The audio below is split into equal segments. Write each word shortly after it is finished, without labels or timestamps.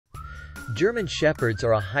German Shepherds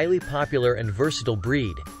are a highly popular and versatile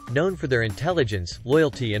breed, known for their intelligence,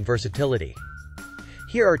 loyalty, and versatility.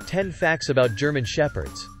 Here are 10 facts about German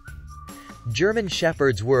Shepherds. German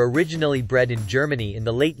Shepherds were originally bred in Germany in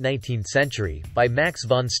the late 19th century by Max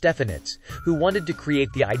von Stephanitz, who wanted to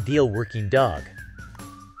create the ideal working dog.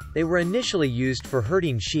 They were initially used for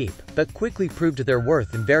herding sheep, but quickly proved their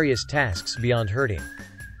worth in various tasks beyond herding.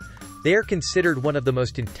 They are considered one of the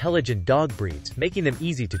most intelligent dog breeds, making them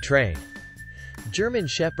easy to train. German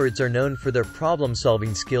Shepherds are known for their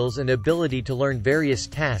problem-solving skills and ability to learn various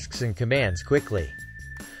tasks and commands quickly.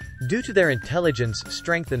 Due to their intelligence,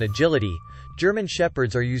 strength, and agility, German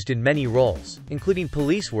Shepherds are used in many roles, including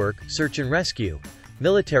police work, search and rescue,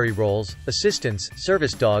 military roles, assistance,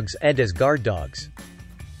 service dogs, and as guard dogs.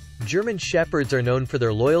 German Shepherds are known for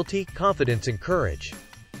their loyalty, confidence, and courage.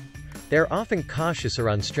 They are often cautious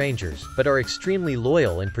around strangers, but are extremely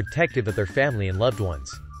loyal and protective of their family and loved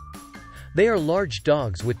ones. They are large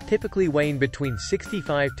dogs with typically weighing between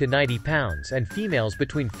 65 to 90 pounds and females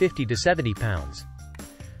between 50 to 70 pounds.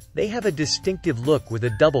 They have a distinctive look with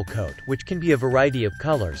a double coat, which can be a variety of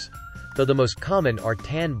colors, though the most common are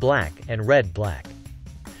tan black and red black.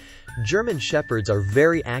 German Shepherds are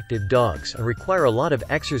very active dogs and require a lot of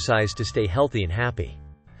exercise to stay healthy and happy.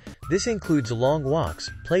 This includes long walks,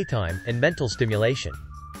 playtime, and mental stimulation.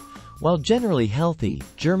 While generally healthy,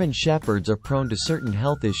 German Shepherds are prone to certain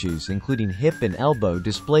health issues including hip and elbow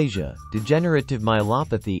dysplasia, degenerative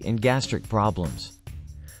myelopathy, and gastric problems.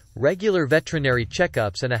 Regular veterinary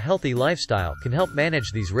checkups and a healthy lifestyle can help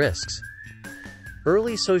manage these risks.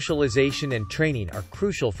 Early socialization and training are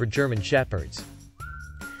crucial for German Shepherds.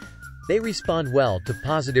 They respond well to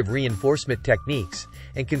positive reinforcement techniques,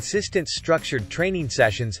 and consistent structured training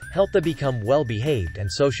sessions help them become well-behaved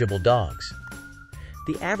and sociable dogs.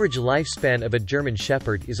 The average lifespan of a German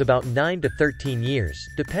Shepherd is about 9 to 13 years,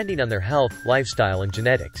 depending on their health, lifestyle, and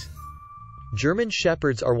genetics. German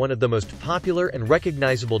Shepherds are one of the most popular and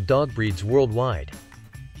recognizable dog breeds worldwide.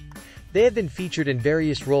 They have been featured in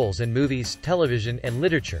various roles in movies, television, and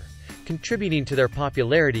literature, contributing to their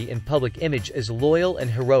popularity and public image as loyal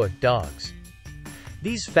and heroic dogs.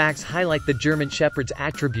 These facts highlight the German Shepherd's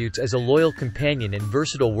attributes as a loyal companion and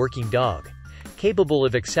versatile working dog, capable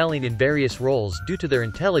of excelling in various roles due to their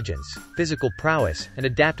intelligence, physical prowess, and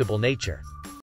adaptable nature.